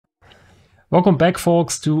Welcome back,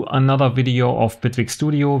 folks, to another video of Bitwig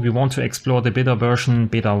Studio. We want to explore the beta version,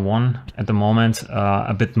 beta 1 at the moment,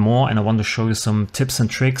 a bit more, and I want to show you some tips and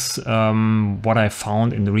tricks, what I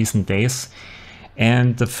found in the recent days.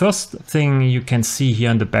 And the first thing you can see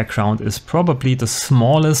here in the background is probably the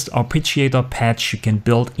smallest arpeggiator patch you can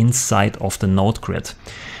build inside of the node grid.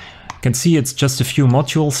 You can see it's just a few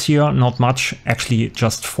modules here, not much, actually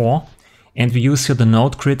just 4. And we use here the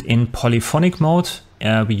node grid in polyphonic mode.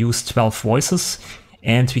 We use 12 voices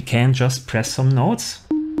and we can just press some notes.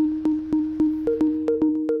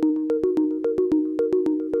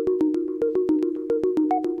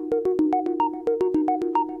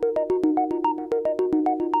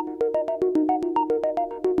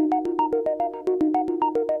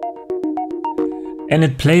 And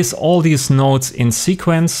it plays all these notes in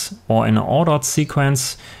sequence or in an ordered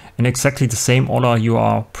sequence in exactly the same order you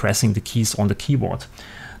are pressing the keys on the keyboard.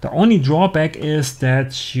 The only drawback is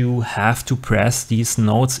that you have to press these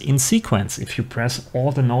notes in sequence. If you press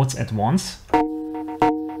all the notes at once,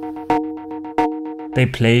 they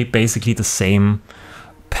play basically the same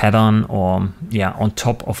pattern or on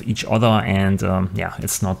top of each other, and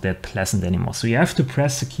it's not that pleasant anymore. So you have to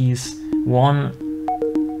press the keys one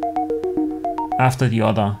after the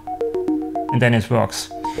other, and then it works.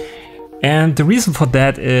 And the reason for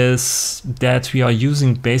that is that we are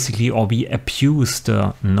using basically, or we abuse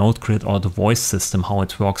the node grid or the voice system, how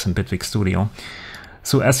it works in Bitwig Studio.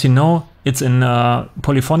 So as you know, it's in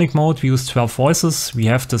polyphonic mode. We use 12 voices. We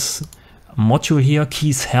have this module here,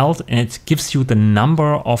 keys held, and it gives you the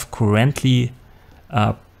number of currently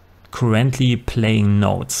playing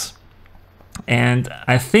notes. And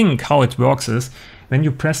I think how it works is when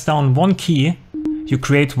you press down one key, you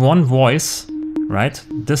create one voice. Right?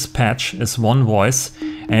 This patch is one voice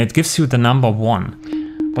and it gives you the number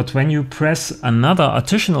 1. But when you press another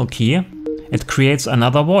additional key, it creates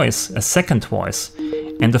another voice, a second voice.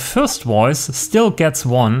 And the first voice still gets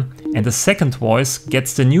 1 and the second voice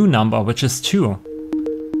gets the new number, which is 2.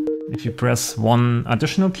 If you press one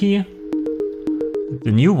additional key,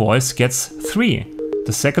 the new voice gets 3.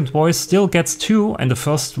 The second voice still gets 2 and the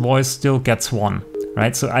first voice still gets 1.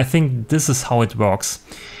 Right? So I think this is how it works.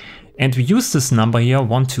 And we use this number here,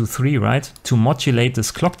 1, 2, 3, right, to modulate this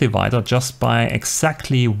clock divider just by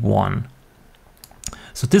exactly 1.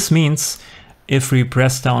 So this means if we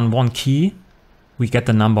press down one key, we get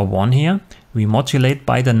the number 1 here. We modulate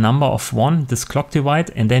by the number of 1, this clock divide,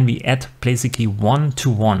 and then we add basically 1 to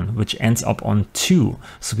 1, which ends up on 2.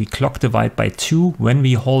 So we clock divide by 2 when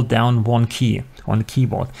we hold down one key on the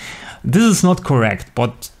keyboard. This is not correct,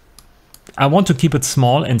 but I want to keep it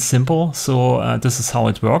small and simple, so this is how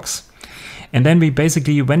it works. And then we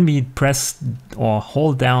basically, when we press or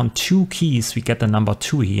hold down 2 keys, we get the number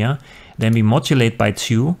 2 here. Then we modulate by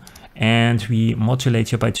 2, and we modulate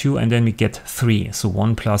here by 2, and then we get 3. So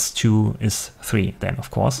 1 plus 2 is 3 then,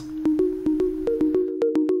 of course.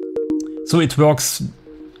 So it works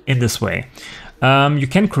in this way. You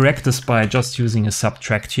can correct this by just using a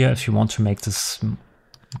subtract here if you want to make this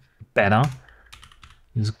better.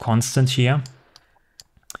 Use a constant here.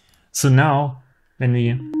 So now when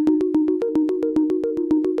we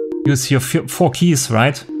use here 4 keys,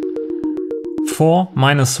 right? 4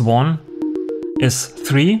 minus 1 is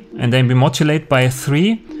 3, and then we modulate by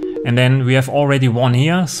 3, and then we have already 1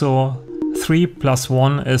 here, so 3 plus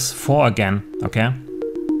 1 is 4 again, okay?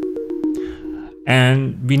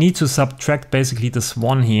 And we need to subtract basically this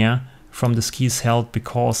 1 here from this keys held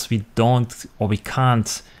because we don't, or we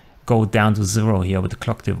can't go down to 0 here with the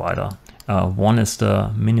clock divider. 1 is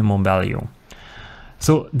the minimum value.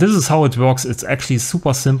 So this is how it works. It's actually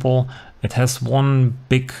super simple. It has one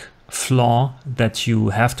big flaw that you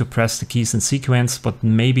have to press the keys in sequence, but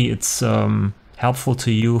maybe it's helpful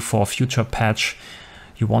to you for a future patch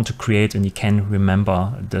you want to create and you can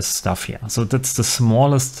remember this stuff here. So that's the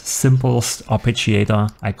smallest, simplest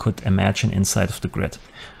arpeggiator I could imagine inside of the grid.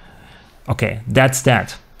 Okay, that's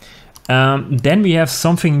that. Then we have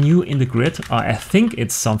something new in the grid. I think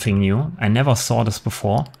it's something new. I never saw this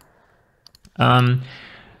before.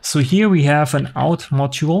 So here we have an out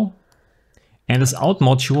module, and this out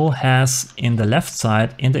module has in the left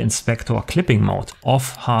side in the inspector clipping mode,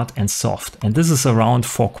 off, hard and soft. And this is around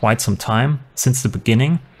for quite some time, since the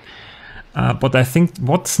beginning. But I think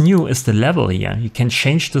what's new is the level here. You can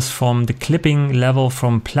change this from the clipping level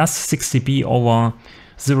from plus 6 dB over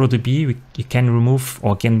 0 dB. You can remove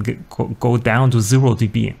or can go down to 0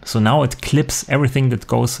 dB. So now it clips everything that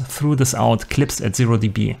goes through this out, clips at 0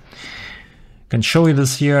 dB. I can show you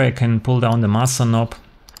this here. I can pull down the master knob,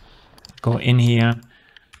 go in here.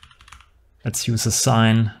 Let's use a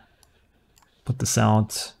sine, put this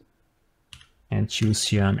out. and choose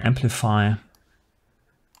here an amplify.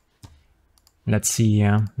 Let's see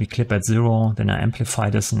here, we clip at 0, then I amplify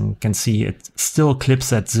this and you can see it still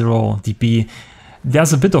clips at 0 dB.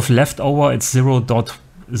 There's a bit of leftover, it's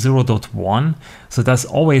 0.1, so there's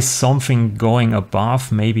always something going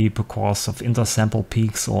above, maybe because of intersample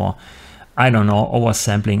peaks or I don't know,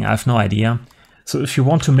 oversampling, I have no idea. So if you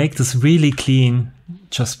want to make this really clean,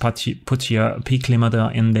 just put your peak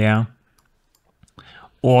limiter in there,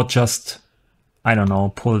 or just, I don't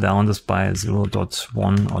know, pull down this by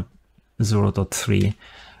 0.1 or 0.3.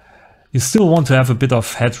 You still want to have a bit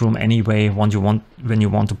of headroom anyway when you want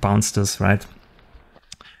to bounce this, right?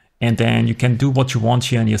 And then you can do what you want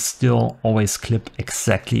here and you still always clip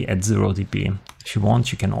exactly at 0 dB. If you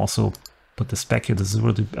want, you can also put this back here to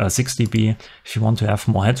 6 dB if you want to have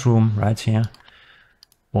more headroom right here,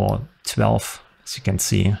 or 12, as you can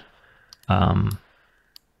see.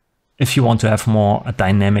 If you want to have more a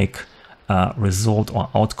dynamic result or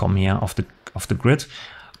outcome here of the grid.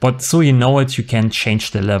 But so you know it, you can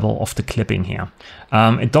change the level of the clipping here.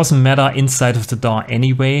 It doesn't matter inside of the DAW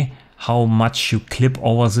anyway how much you clip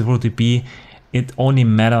over 0 dB. It only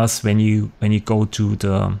matters when you go to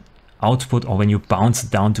the output or when you bounce it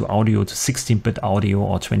down to audio, to 16-bit audio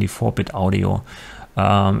or 24-bit audio.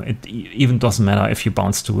 It even doesn't matter if you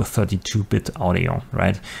bounce to a 32-bit audio,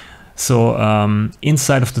 right? So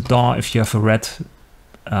inside of the DAW, if you have a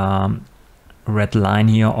red line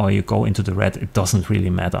here or you go into the red, it doesn't really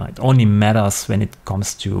matter. It only matters when it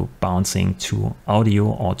comes to bouncing to audio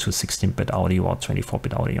or to 16-bit audio or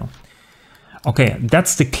 24-bit audio. Okay,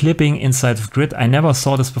 that's the clipping inside of grid. I never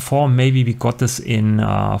saw this before. Maybe we got this in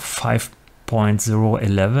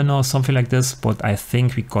 5.011 or something like this, but I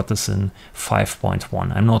think we got this in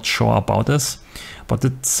 5.1. I'm not sure about this, but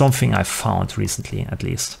it's something I found recently at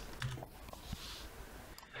least.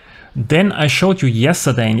 Then I showed you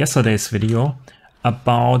yesterday in yesterday's video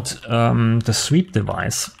about the sweep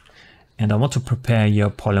device, and I want to prepare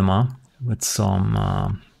your polymer with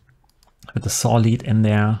some with the saw lead in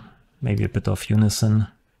there, maybe a bit of unison.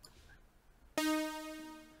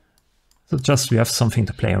 So just we have something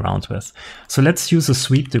to play around with. So let's use a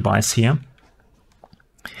sweep device here.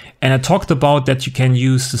 And I talked about that you can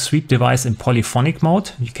use the sweep device in polyphonic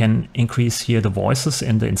mode. You can increase here the voices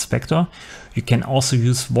in the inspector. You can also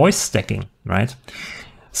use voice stacking, right?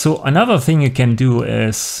 So another thing you can do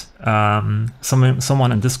is,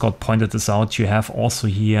 someone in Discord pointed this out, you have also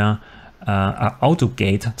here an auto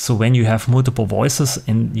gate. So when you have multiple voices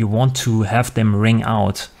and you want to have them ring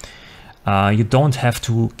out, you don't have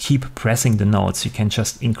to keep pressing the notes. You can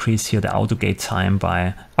just increase here the auto gate time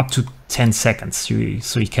by up to 10 seconds.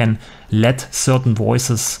 So you can let certain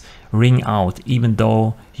voices ring out even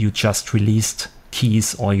though you just released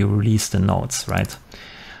keys or you released the notes, right?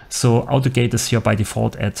 So auto gate is here by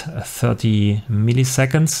default at 30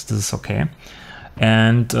 milliseconds. This is okay.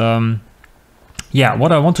 And yeah,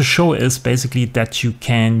 what I want to show is basically that you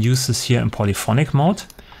can use this here in polyphonic mode.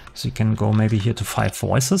 So you can go maybe here to 5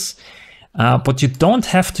 voices. But you don't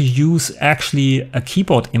have to use actually a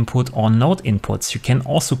keyboard input or note inputs. You can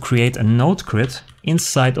also create a note grid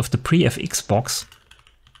inside of the pre-FX box.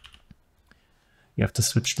 You have to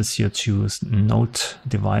switch this here to note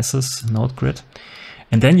devices, note grid.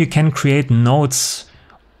 And then you can create notes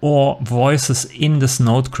or voices in this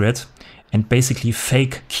note grid and basically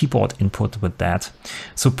fake keyboard input with that.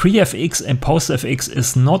 So pre-FX and post-FX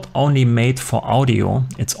is not only made for audio,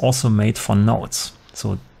 it's also made for notes.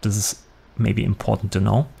 So this is maybe important to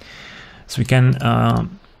know. So we can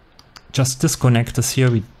just disconnect this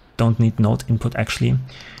here. We don't need note input actually.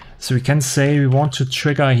 So we can say we want to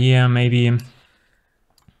trigger here maybe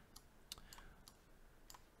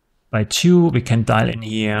by 2. We can dial in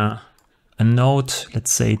here a note,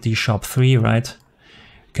 let's say D#3, right?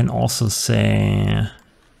 We can also say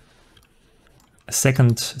a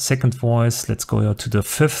second voice. Let's go here to the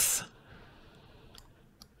 5th.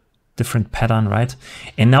 Different pattern, right?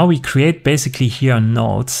 And now we create basically here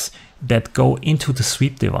notes that go into the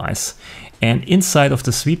sweep device. And inside of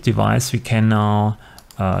the sweep device, we can now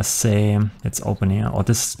say, let's open here, or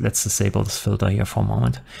this, let's disable this filter here for a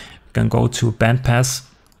moment. We can go to bandpass,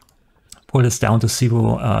 pull this down to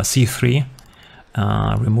C3,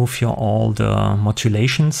 remove here all the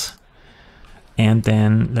modulations, and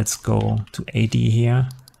then let's go to AD here.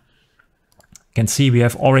 You can see we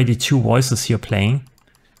have already 2 voices here playing.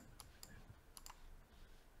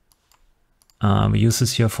 We use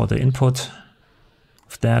this here for the input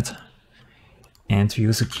of that, and we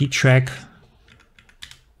use a key track.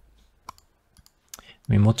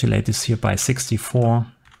 We modulate this here by 64,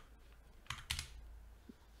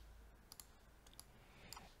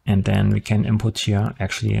 and then we can input here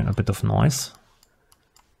actually a bit of noise.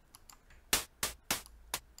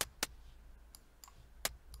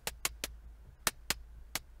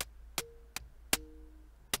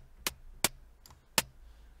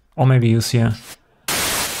 Or maybe use here.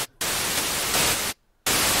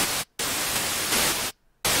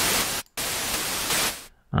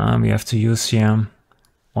 We have to use here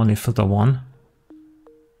only filter 1.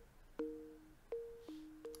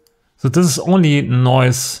 So this is only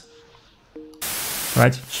noise,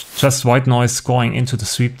 right? Just white noise going into the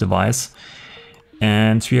sweep device.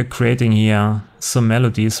 And we are creating here some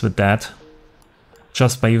melodies with that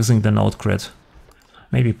just by using the note grid.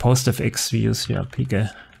 Maybe post FX we use here peak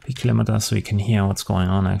limiter so you can hear what's going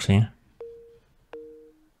on actually.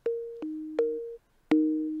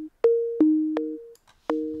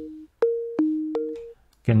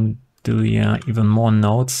 Can do here even more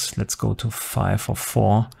notes. Let's go to 5 or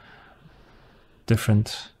 4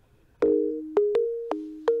 different.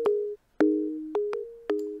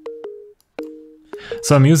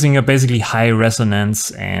 So I'm using a basically high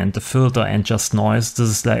resonance and the filter and just noise.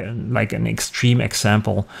 This is like an extreme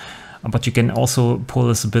example, but you can also pull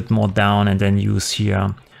this a bit more down and then use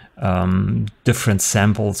here different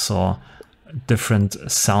samples or different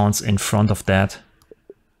sounds in front of that.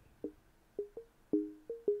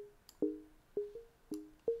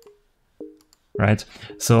 Right,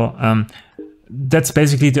 so that's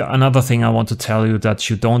basically another thing I want to tell you, that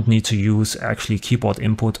you don't need to use actually keyboard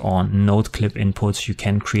input or note clip input. You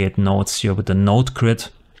can create notes here with the note grid,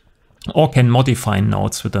 or can modify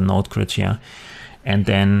notes with the note grid here, and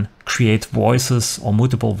then create voices or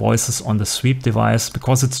multiple voices on the sweep device,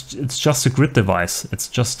 because it's just a grid device. It's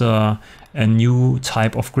just a new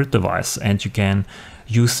type of grid device, and you can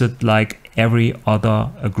use it like every other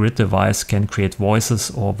grid device can create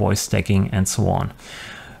voices or voice stacking and so on.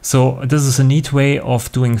 So this is a neat way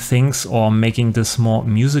of doing things or making this more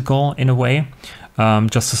musical in a way.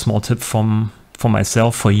 Just a small tip for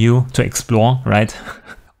myself, for you to explore, right?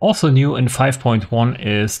 Also new in 5.1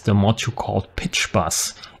 is the module called Pitch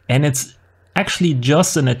Bus. And it's actually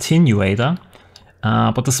just an attenuator.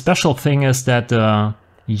 But the special thing is that the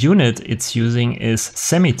unit it's using is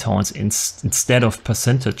semitones instead of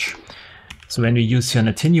percentage. So when we use here an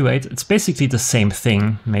attenuate, it's basically the same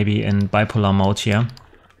thing, maybe in bipolar mode here.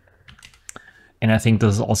 And I think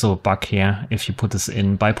there's also a bug here. If you put this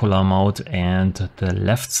in bipolar mode and the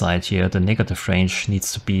left side here, the negative range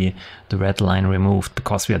needs to be the red line removed,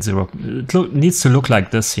 because we had 0. It needs to look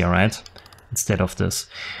like this here, right? Instead of this.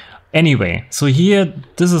 Anyway, so here,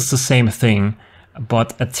 this is the same thing,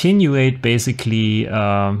 but attenuate basically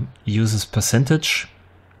uses percentage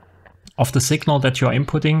of the signal that you're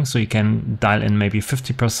inputting. So you can dial in maybe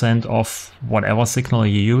 50% of whatever signal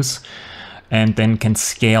you use, and then can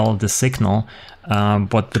scale the signal.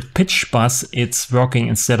 But the pitch bus, it's working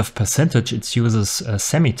instead of percentage, it uses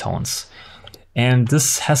semitones. And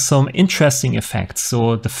this has some interesting effects.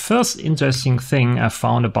 So the first interesting thing I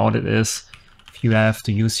found about it is, if you have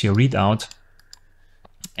to use your readout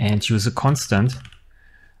and use a constant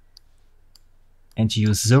and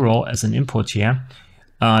use 0 as an input here.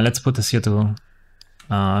 Let's put this here to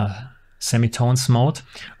semitones mode.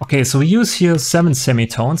 Okay, so we use here 7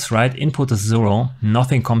 semitones, right? Input is 0,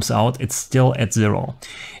 nothing comes out, it's still at 0.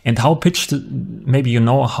 And how pitch, maybe you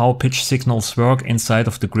know how pitch signals work inside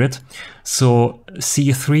of the grid. So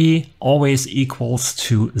C3 always equals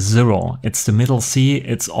to 0. It's the middle C,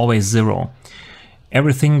 it's always 0.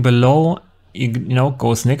 Everything below, you know,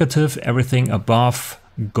 goes negative, everything above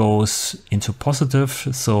goes into positive.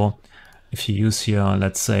 So if you use here,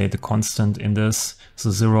 let's say the constant in this,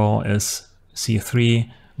 so 0 is C3,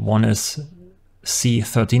 1 is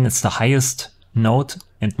C13, it's the highest note,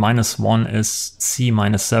 and -1 is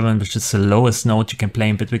C-7, which is the lowest note you can play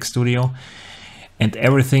in Bitwig Studio. And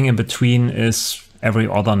everything in between is every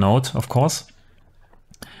other note, of course.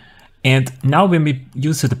 And now when we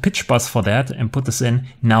use the pitch bus for that and put this in,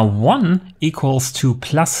 now 1 equals to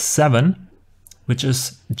 +7, which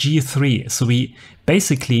is G3. So we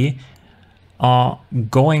basically are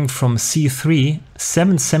going from C3,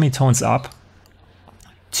 7 semitones up,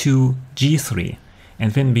 to G3.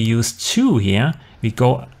 And when we use 2 here, we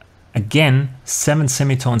go again 7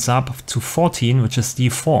 semitones up to 14, which is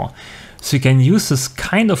D4. So you can use this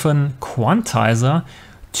kind of a quantizer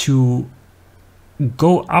to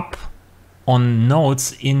go up on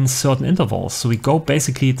notes in certain intervals. So we go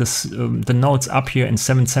basically this, the notes up here in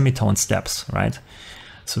 7 semitone steps, right?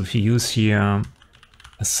 So if you use here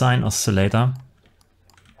a sine oscillator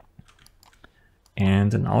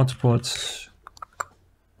and an output,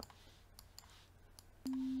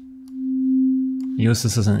 use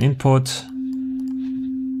this as an input,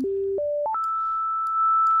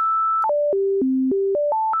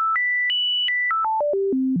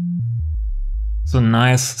 so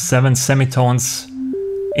nice 7 semitones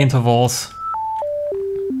intervals.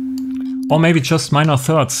 Or maybe just minor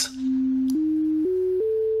thirds.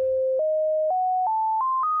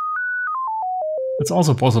 It's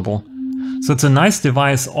also possible. So it's a nice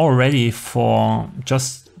device already for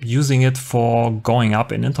just using it for going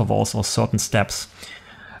up in intervals or certain steps.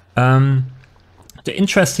 The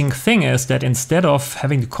interesting thing is that instead of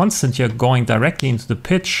having the constant here going directly into the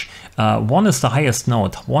pitch, 1 is the highest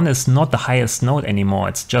note. 1 is not the highest note anymore.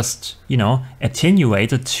 It's just, you know,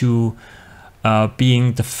 attenuated to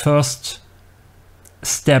being the first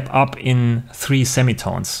step up in 3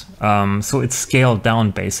 semitones. So it's scaled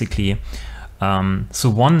down basically.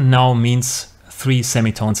 So 1 now means 3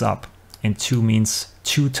 semitones up, and 2 means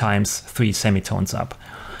 2 times 3 semitones up.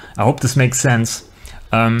 I hope this makes sense.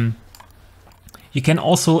 You can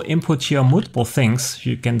also input here multiple things.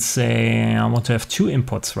 You can say, I want to have 2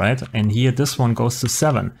 inputs, right? And here this one goes to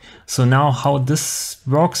 7. So now how this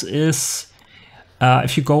works is,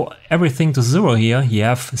 if you go everything to 0 here, you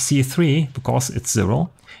have C3 because it's 0.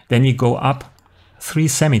 Then you go up 3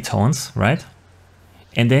 semitones, right?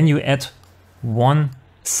 And then you add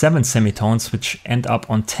 7 semitones, which end up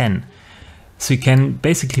on 10. So you can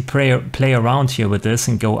basically play around here with this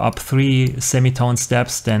and go up 3 semitone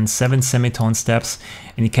steps, then 7 semitone steps,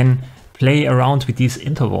 and you can play around with these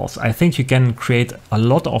intervals. I think you can create a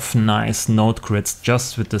lot of nice note grids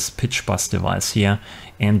just with this pitch bus device here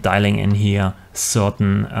and dialing in here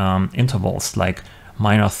certain intervals like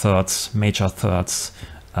minor thirds, major thirds,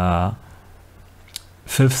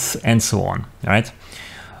 fifths, and so on, right?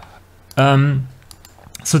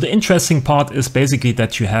 So the interesting part is basically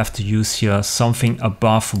that you have to use here something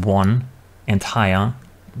above 1 and higher,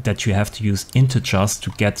 that you have to use integers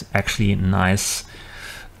to get actually nice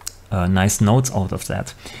notes out of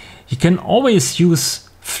that. You can always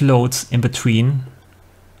use floats in between,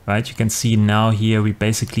 right? You can see now here we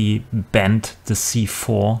basically bend the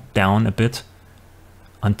C4 down a bit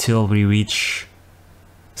until we reach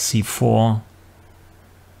C4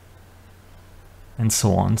 and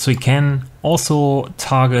so on. So you can also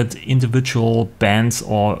target individual bands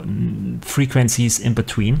or frequencies in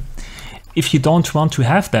between. If you don't want to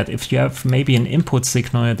have that, if you have maybe an input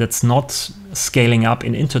signal that's not scaling up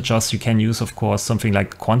in integers, you can use, of course, something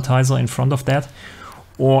like quantizer in front of that,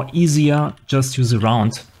 or easier, just use a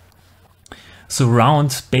round. So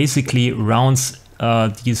round basically rounds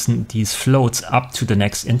these floats up to the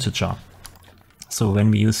next integer. So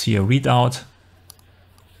when we use here readout,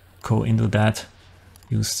 go into that,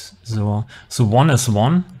 use 0. So 1 is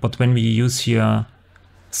 1, but when we use here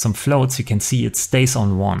some floats, you can see it stays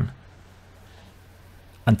on 1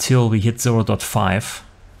 until we hit 0.5.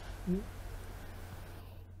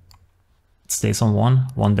 It stays on 1,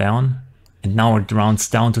 1 down, and now it rounds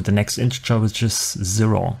down to the next integer, which is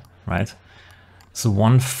 0, right? So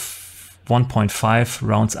 1.5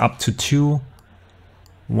 rounds up to 2,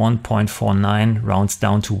 1.49 rounds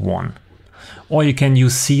down to 1. Or you can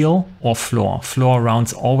use seal or floor. Floor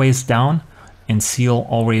rounds always down and seal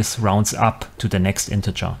always rounds up to the next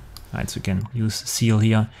integer. Right, so you can use seal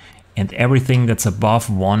here, and everything that's above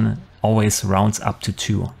 1 always rounds up to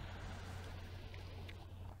 2.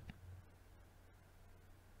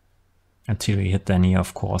 Until we hit then here,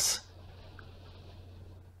 of course,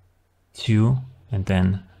 2, and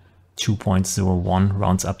then 2.01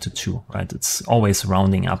 rounds up to 2, right? It's always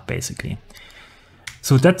rounding up basically.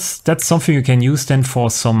 So that's something you can use then for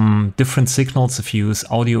some different signals if you use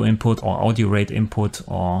audio input or audio rate input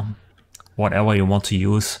or whatever you want to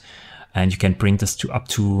use. And you can bring this to up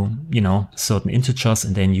to, you know, certain integers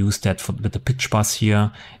and then use that with the pitch bus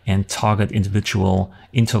here and target individual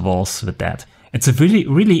intervals with that. It's a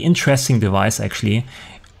really interesting device actually.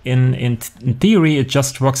 In theory, it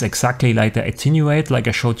just works exactly like the attenuate, like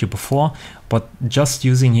I showed you before, but just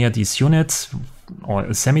using here these units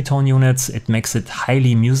or semitone units, it makes it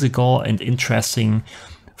highly musical and interesting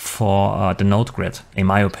for the note grid, in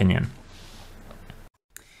my opinion.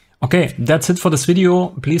 Okay, that's it for this video.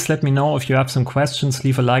 Please let me know if you have some questions.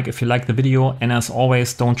 Leave a like if you like the video. And as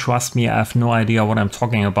always, don't trust me. I have no idea what I'm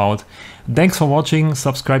talking about. Thanks for watching.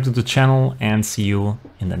 Subscribe to the channel and see you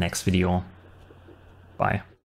in the next video. Bye.